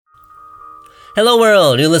Hello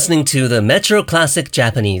world, you're listening to the Metro Classic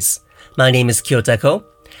Japanese. My name is Kyotako.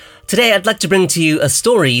 Today I'd like to bring to you a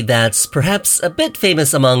story that's perhaps a bit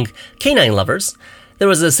famous among canine lovers. There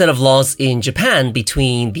was a set of laws in Japan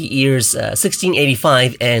between the years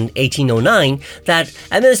 1685 and 1809 that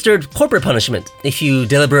administered corporate punishment if you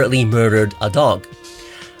deliberately murdered a dog.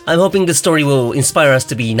 I'm hoping this story will inspire us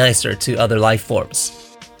to be nicer to other life forms.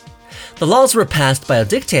 The laws were passed by a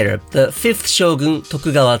dictator, the 5th shogun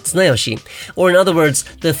Tokugawa Tsunayoshi, or in other words,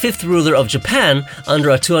 the 5th ruler of Japan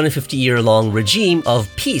under a 250-year-long regime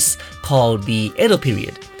of peace called the Edo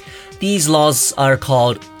period. These laws are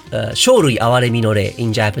called Shorui Aware Minore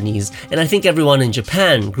in Japanese, and I think everyone in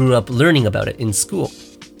Japan grew up learning about it in school.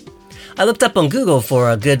 I looked up on Google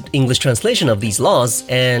for a good English translation of these laws,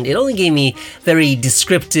 and it only gave me very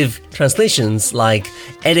descriptive translations like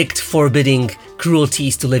edict forbidding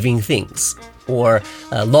cruelties to living things, or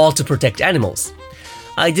law to protect animals.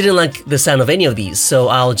 I didn't like the sound of any of these, so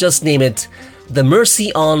I'll just name it the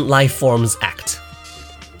Mercy on Life Forms Act.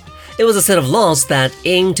 It was a set of laws that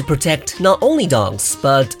aimed to protect not only dogs,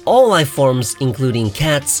 but all life forms including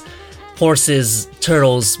cats, horses,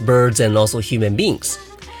 turtles, birds, and also human beings.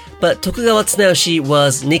 But Tokugawa Tsunayoshi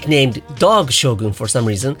was nicknamed Dog Shogun for some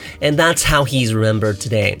reason, and that's how he's remembered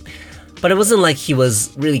today. But it wasn't like he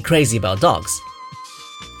was really crazy about dogs.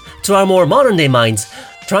 To our more modern-day minds,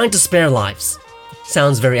 trying to spare lives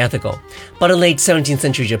sounds very ethical. But in late 17th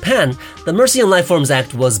century Japan, the Mercy on Life Forms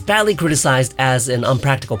Act was badly criticized as an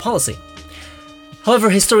unpractical policy.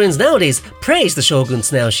 However, historians nowadays praise the shogun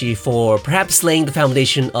Tsunayoshi for perhaps laying the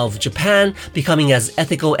foundation of Japan becoming as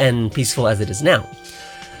ethical and peaceful as it is now.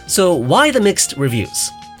 So why the mixed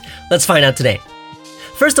reviews? Let's find out today.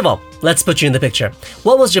 First of all, let's put you in the picture.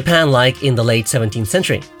 What was Japan like in the late 17th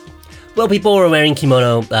century? Well, people were wearing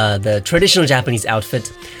kimono, the traditional Japanese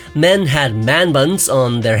outfit. Men had man buns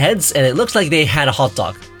on their heads, and it looked like they had a hot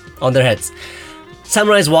dog on their heads.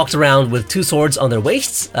 Samurais walked around with 2 swords on their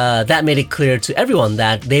waists. That made it clear to everyone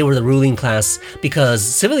that they were the ruling class because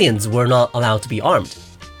civilians were not allowed to be armed.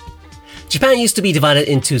 Japan used to be divided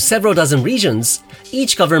into several dozen regions,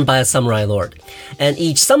 each governed by a samurai lord. And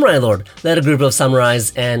each samurai lord led a group of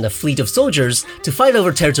samurais and a fleet of soldiers to fight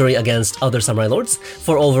over territory against other samurai lords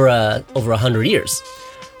for over 100 years.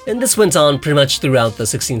 And this went on pretty much throughout the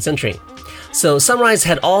 16th century. So samurais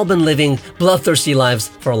had all been living bloodthirsty lives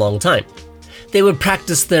for a long time. They would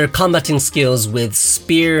practice their combating skills with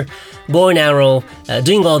spear, bow and arrow,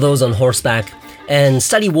 doing all those on horseback, and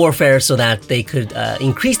study warfare so that they could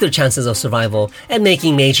increase their chances of survival and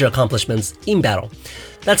making major accomplishments in battle.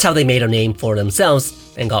 That's how they made a name for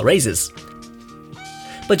themselves and got raises.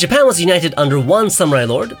 But Japan was united under one samurai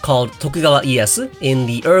lord called Tokugawa Ieyasu in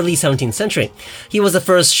the early 17th century. He was the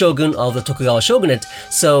first shogun of the Tokugawa shogunate,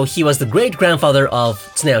 so he was the great-grandfather of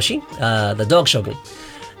Tsunayoshi, the dog shogun.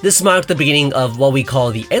 This marked the beginning of what we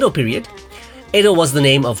call the Edo period. Edo was the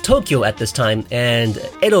name of Tokyo at this time, and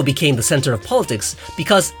Edo became the center of politics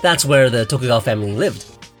because that's where the Tokugawa family lived.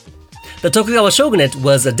 The Tokugawa shogunate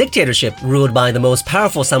was a dictatorship ruled by the most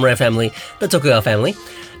powerful samurai family, the Tokugawa family,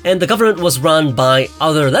 and the government was run by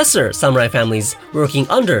other lesser samurai families working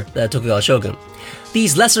under the Tokugawa shogun.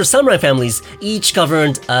 These lesser samurai families each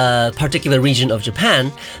governed a particular region of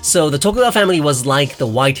Japan, so the Tokugawa family was like the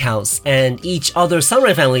White House, and each other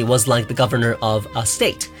samurai family was like the governor of a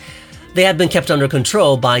state. They had been kept under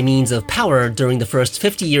control by means of power during the first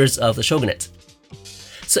 50 years of the shogunate.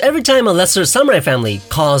 So every time a lesser samurai family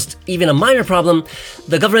caused even a minor problem,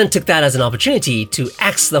 the government took that as an opportunity to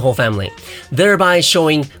axe the whole family, thereby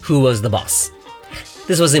showing who was the boss.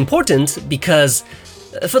 This was important because,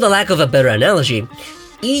 for the lack of a better analogy,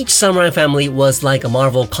 each samurai family was like a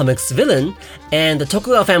Marvel Comics villain, and the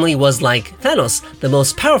Tokugawa family was like Thanos, the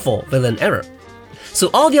most powerful villain ever. So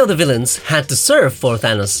all the other villains had to serve for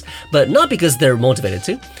Thanos, but not because they're motivated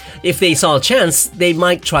to. If they saw a chance, they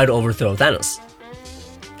might try to overthrow Thanos.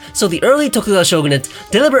 So the early Tokugawa shogunate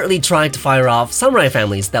deliberately tried to fire off samurai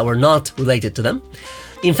families that were not related to them.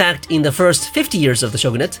 In fact, in the first 50 years of the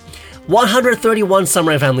shogunate, 131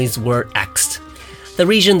 samurai families were axed. The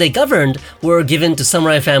region they governed were given to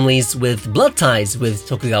samurai families with blood ties with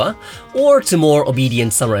Tokugawa, or to more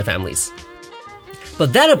obedient samurai families.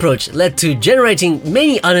 But that approach led to generating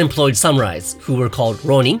many unemployed samurais who were called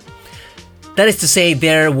ronin. That is to say,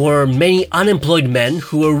 there were many unemployed men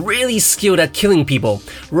who were really skilled at killing people,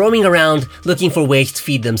 roaming around looking for ways to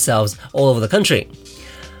feed themselves all over the country.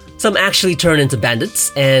 Some actually turned into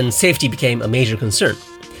bandits, and safety became a major concern.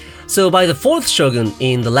 So by the 4th shogun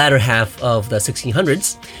in the latter half of the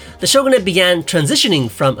 1600s, the shogunate began transitioning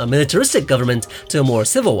from a militaristic government to a more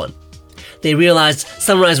civil one. They realized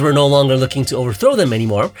samurais were no longer looking to overthrow them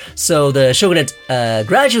anymore, so the shogunate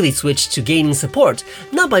gradually switched to gaining support,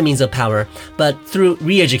 not by means of power, but through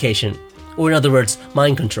re-education, or in other words,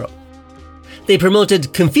 mind control. They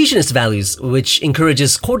promoted Confucianist values, which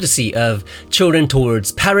encourages courtesy of children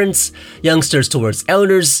towards parents, youngsters towards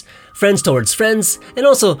elders, friends towards friends, and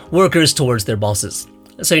also workers towards their bosses.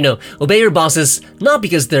 So, obey your bosses not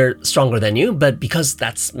because they're stronger than you, but because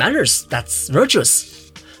that's manners, that's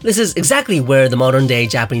virtuous. This is exactly where the modern-day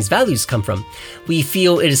Japanese values come from. We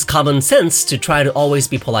feel it is common sense to try to always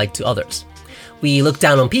be polite to others. We look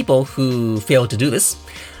down on people who fail to do this.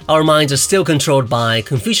 Our minds are still controlled by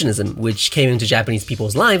Confucianism, which came into Japanese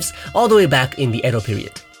people's lives all the way back in the Edo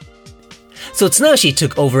period. So Tsunayoshi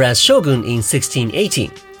took over as shogun in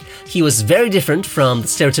 1618. He was very different from the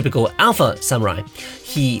stereotypical alpha samurai.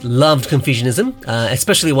 He loved Confucianism,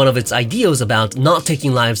 especially one of its ideals about not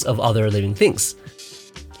taking lives of other living things.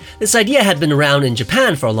 This idea had been around in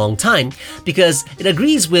Japan for a long time because it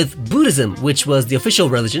agrees with Buddhism, which was the official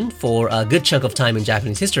religion for a good chunk of time in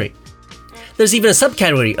Japanese history. There's even a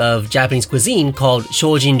subcategory of Japanese cuisine called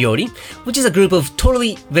Shojin Ryori, which is a group of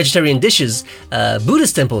totally vegetarian dishes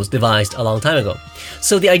Buddhist temples devised a long time ago.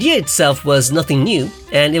 So the idea itself was nothing new,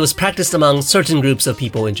 and it was practiced among certain groups of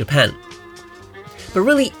people in Japan. But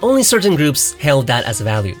really, only certain groups held that as a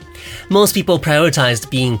value. Most people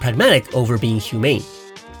prioritized being pragmatic over being humane.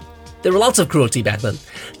 There were lots of cruelty back then.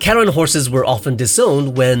 Cattle and horses were often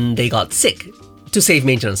disowned when they got sick, to save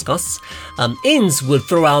maintenance costs. Inns would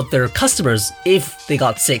throw out their customers if they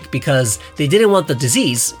got sick because they didn't want the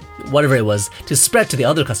disease, whatever it was, to spread to the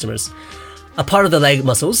other customers. A part of the leg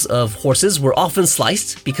muscles of horses were often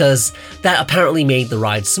sliced because that apparently made the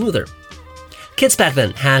ride smoother. Kids back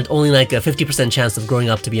then had only like a 50% chance of growing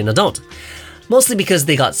up to be an adult, mostly because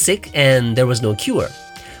they got sick and there was no cure.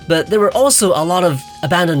 But there were also a lot of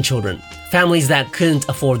abandoned children. Families that couldn't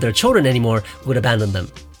afford their children anymore would abandon them.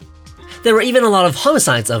 There were even a lot of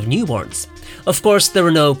homicides of newborns. Of course, there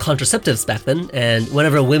were no contraceptives back then, and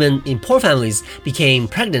whenever women in poor families became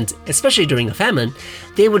pregnant, especially during a famine,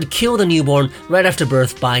 they would kill the newborn right after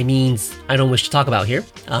birth by means I don't wish to talk about here.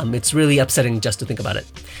 It's really upsetting just to think about it.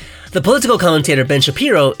 The political commentator Ben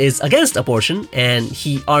Shapiro is against abortion, and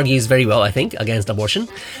he argues very well, I think, against abortion,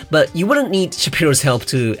 but you wouldn't need Shapiro's help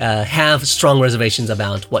to have strong reservations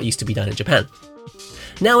about what used to be done in Japan.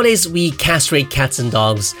 Nowadays, we castrate cats and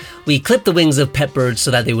dogs, we clip the wings of pet birds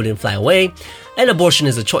so that they wouldn't fly away, and abortion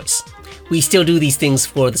is a choice. We still do these things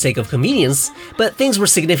for the sake of convenience, but things were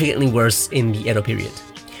significantly worse in the Edo period.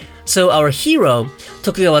 So our hero,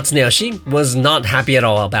 Tokugawa Tsunayoshi, was not happy at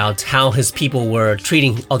all about how his people were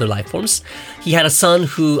treating other life forms. He had a son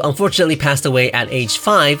who unfortunately passed away at age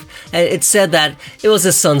 5, and it's said that it was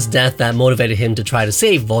his son's death that motivated him to try to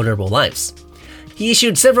save vulnerable lives. He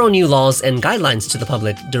issued several new laws and guidelines to the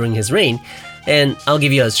public during his reign, and I'll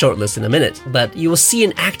give you a short list in a minute, but you will see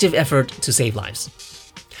an active effort to save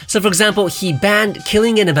lives. So for example, he banned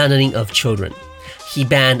killing and abandoning of children. He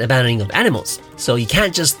banned abandoning of animals, so you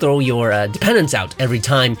can't just throw your dependents out every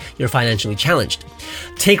time you're financially challenged.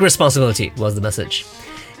 Take responsibility was the message.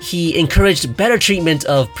 He encouraged better treatment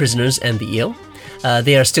of prisoners and the ill.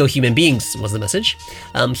 They are still human beings was the message.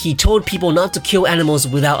 He told people not to kill animals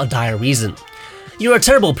without a dire reason. You're a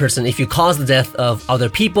terrible person if you cause the death of other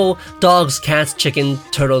people, dogs, cats, chicken,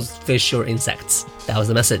 turtles, fish, or insects. That was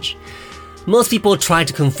the message. Most people tried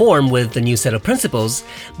to conform with the new set of principles,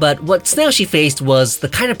 but what Tsunayoshi faced was the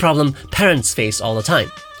kind of problem parents face all the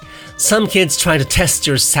time. Some kids try to test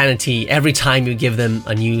your sanity every time you give them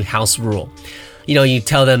a new house rule. You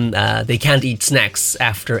tell them they can't eat snacks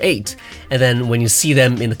after 8, and then when you see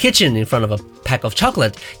them in the kitchen in front of a pack of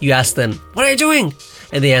chocolate, you ask them, "What are you doing?"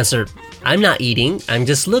 And they answer, "I'm not eating, I'm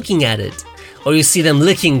just looking at it." Or you see them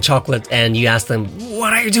licking chocolate and you ask them,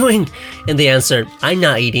 "What are you doing?" And they answer, "I'm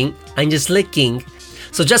not eating, I'm just licking."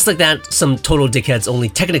 So just like that, some total dickheads only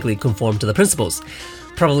technically conform to the principles.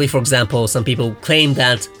 Probably, for example, some people claim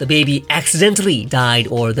that the baby accidentally died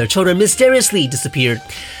or their children mysteriously disappeared.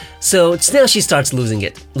 So Tsunayoshi starts losing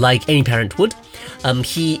it, like any parent would.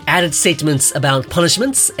 He added statements about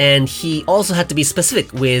punishments, and he also had to be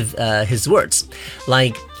specific with his words.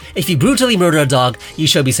 Like, if you brutally murder a dog, you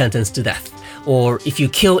shall be sentenced to death. Or if you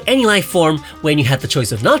kill any life form when you had the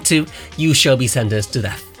choice of not to, you shall be sentenced to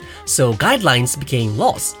death. So guidelines became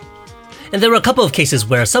laws. And there were a couple of cases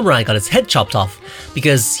where a samurai got his head chopped off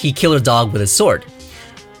because he killed a dog with his sword.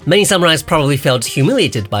 Many samurais probably felt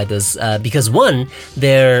humiliated by this because 1,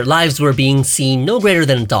 their lives were being seen no greater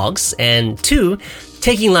than dogs, and 2,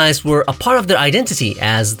 taking lives were a part of their identity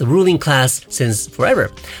as the ruling class since forever.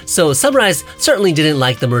 So samurais certainly didn't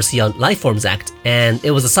like the Mercy on Lifeforms Act, and it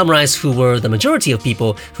was the samurais who were the majority of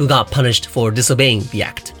people who got punished for disobeying the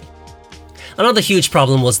act. Another huge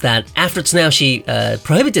problem was that after Tsunayoshi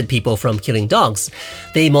prohibited people from killing dogs,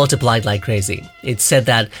 they multiplied like crazy. It's said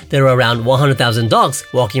that there were around 100,000 dogs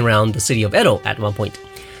walking around the city of Edo at one point.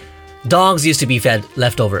 Dogs used to be fed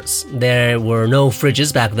leftovers. There were no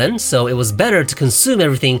fridges back then, so it was better to consume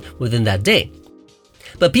everything within that day.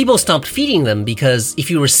 But people stopped feeding them because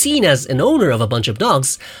if you were seen as an owner of a bunch of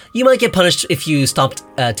dogs, you might get punished if you stopped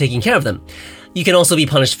taking care of them. You can also be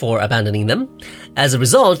punished for abandoning them. As a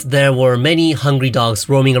result, there were many hungry dogs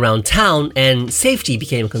roaming around town, and safety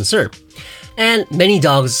became a concern. And many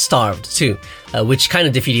dogs starved too, which kind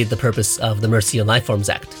of defeated the purpose of the Mercy on Lifeforms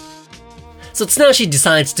Act. So Tsunayoshi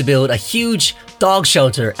decides to build a huge dog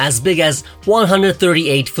shelter as big as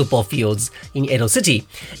 138 football fields in Edo City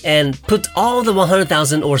and put all the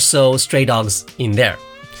 100,000 or so stray dogs in there.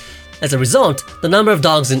 As a result, the number of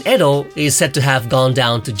dogs in Edo is said to have gone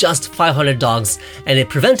down to just 500 dogs, and it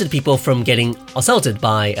prevented people from getting assaulted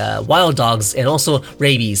by wild dogs and also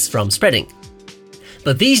rabies from spreading.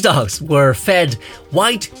 But these dogs were fed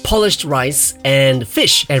white polished rice and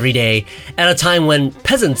fish every day at a time when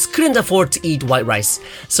peasants couldn't afford to eat white rice,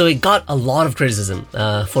 so it got a lot of criticism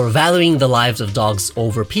for valuing the lives of dogs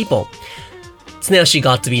over people. Tsunayoshi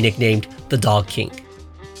got to be nicknamed the Dog King.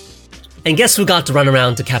 And guess who got to run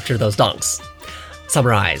around to capture those dogs?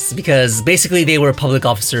 Samurais, because basically they were public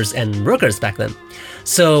officers and workers back then.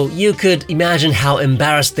 So you could imagine how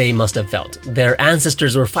embarrassed they must have felt. Their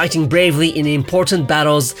ancestors were fighting bravely in important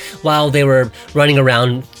battles while they were running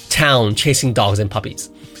around town chasing dogs and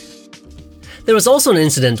puppies. There was also an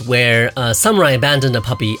incident where a samurai abandoned a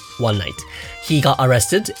puppy one night. He got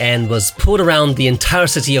arrested and was pulled around the entire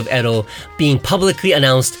city of Edo, being publicly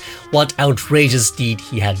announced what outrageous deed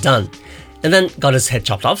he had done. And then got his head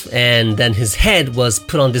chopped off, and then his head was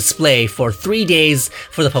put on display for 3 days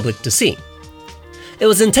for the public to see. It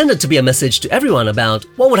was intended to be a message to everyone about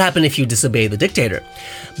what would happen if you disobey the dictator,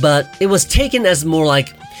 but it was taken as more like,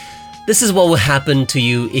 this is what will happen to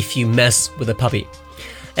you if you mess with a puppy.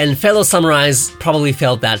 And fellow samurais probably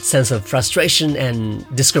felt that sense of frustration and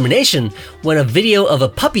discrimination when a video of a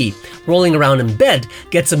puppy rolling around in bed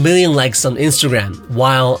gets 1 million likes on Instagram,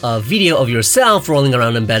 while a video of yourself rolling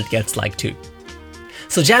around in bed gets like 2.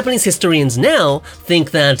 So Japanese historians now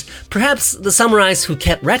think that perhaps the samurais who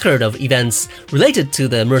kept record of events related to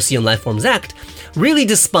the Mercy on Lifeforms Act really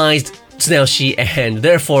despised Tsunayoshi and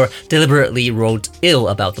therefore deliberately wrote ill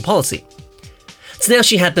about the policy.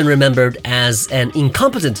 Tsunayoshi had been remembered as an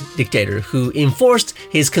incompetent dictator who enforced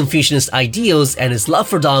his Confucianist ideals and his love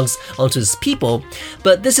for dogs onto his people,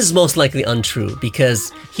 but this is most likely untrue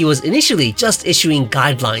because he was initially just issuing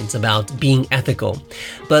guidelines about being ethical,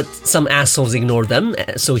 but some assholes ignored them,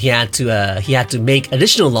 so he had to make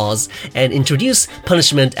additional laws and introduce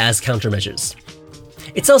punishment as countermeasures.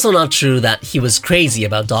 It's also not true that he was crazy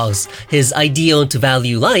about dogs. His ideal to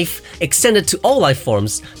value life extended to all life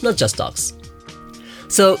forms, not just dogs.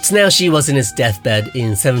 So Tsunayoshi was in his deathbed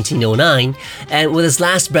in 1709, and with his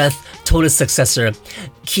last breath told his successor,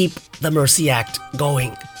 "Keep the Mercy Act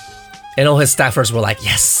going." And all his staffers were like,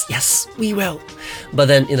 yes, we will. But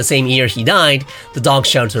then in the same year he died, the dog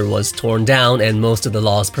shelter was torn down and most of the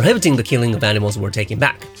laws prohibiting the killing of animals were taken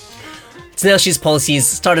back. Tsunayoshi's policies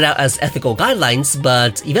started out as ethical guidelines,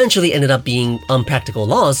 but eventually ended up being unpractical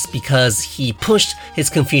laws because he pushed his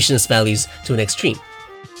Confucianist values to an extreme.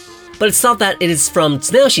 But it's thought that it is from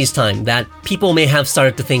Tsunayoshi's time that people may have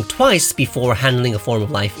started to think twice before handling a form of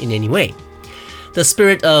life in any way. The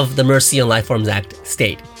spirit of the Mercy on Lifeforms Act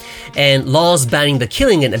stayed, and laws banning the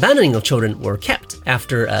killing and abandoning of children were kept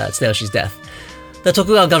after Tsunayoshi's death. The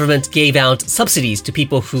Tokugawa government gave out subsidies to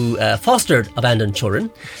people who fostered abandoned children.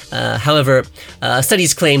 However,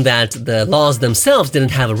 studies claim that the laws themselves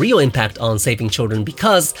didn't have a real impact on saving children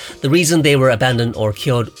because the reason they were abandoned or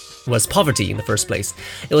killed was poverty in the first place.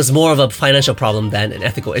 It was more of a financial problem than an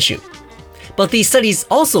ethical issue. But these studies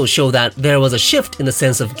also show that there was a shift in the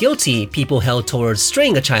sense of guilty people held towards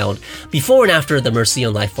straying a child before and after the Mercy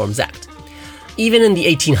on Lifeforms Act. Even in the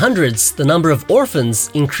 1800s, the number of orphans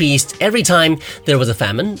increased every time there was a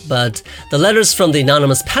famine, but the letters from the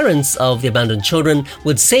anonymous parents of the abandoned children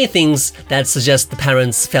would say things that suggest the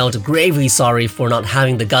parents felt gravely sorry for not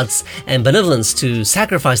having the guts and benevolence to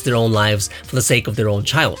sacrifice their own lives for the sake of their own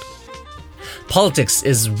child. Politics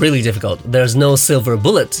is really difficult. There's no silver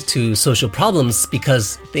bullet to social problems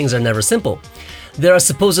because things are never simple. There are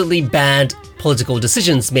supposedly bad political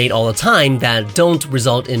decisions made all the time that don't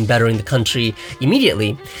result in bettering the country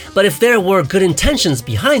immediately. But if there were good intentions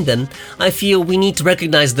behind them, I feel we need to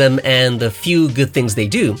recognize them and the few good things they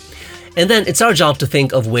do. And then it's our job to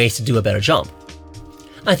think of ways to do a better job.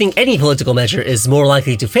 I think any political measure is more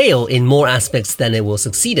likely to fail in more aspects than it will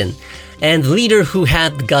succeed in. And the leader who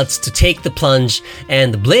had the guts to take the plunge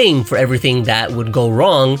and the blame for everything that would go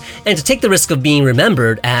wrong, and to take the risk of being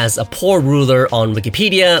remembered as a poor ruler on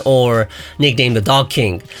Wikipedia or nicknamed the Dog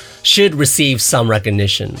King, should receive some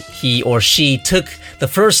recognition. He or she took the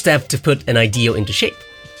first step to put an ideal into shape.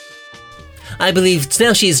 I believe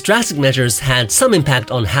Tsunayoshi's drastic measures had some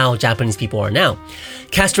impact on how Japanese people are now.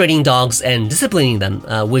 Castrating dogs and disciplining them,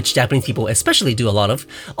 which Japanese people especially do a lot of,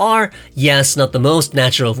 are, yes, not the most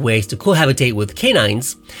natural of ways to cohabitate with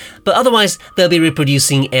canines, but otherwise they'll be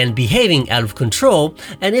reproducing and behaving out of control,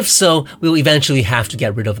 and if so, we'll eventually have to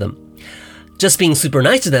get rid of them. Just being super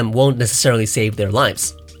nice to them won't necessarily save their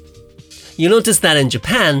lives. You'll notice that in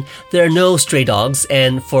Japan, there are no stray dogs,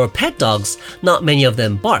 and for pet dogs, not many of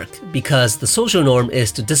them bark, because the social norm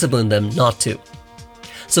is to discipline them not to.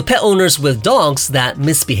 So pet owners with dogs that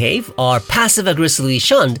misbehave are passive-aggressively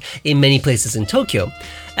shunned in many places in Tokyo,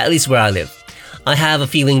 at least where I live. I have a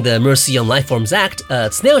feeling the Mercy on Lifeforms Act,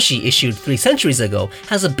 Tsunayoshi issued 3 centuries ago,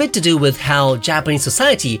 has a bit to do with how Japanese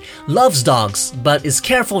society loves dogs, but is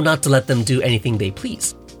careful not to let them do anything they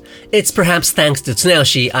please. It's perhaps thanks to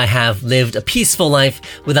Tsunayoshi I have lived a peaceful life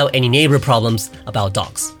without any neighbor problems about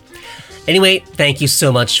dogs. Anyway, thank you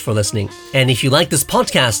so much for listening. And if you like this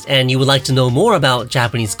podcast and you would like to know more about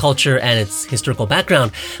Japanese culture and its historical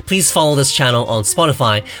background, please follow this channel on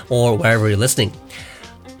Spotify or wherever you're listening.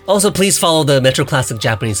 Also, please follow the Metro Classic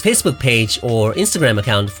Japanese Facebook page or Instagram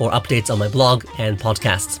account for updates on my blog and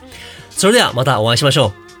podcasts. それではまたお会いしまし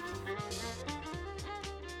ょう。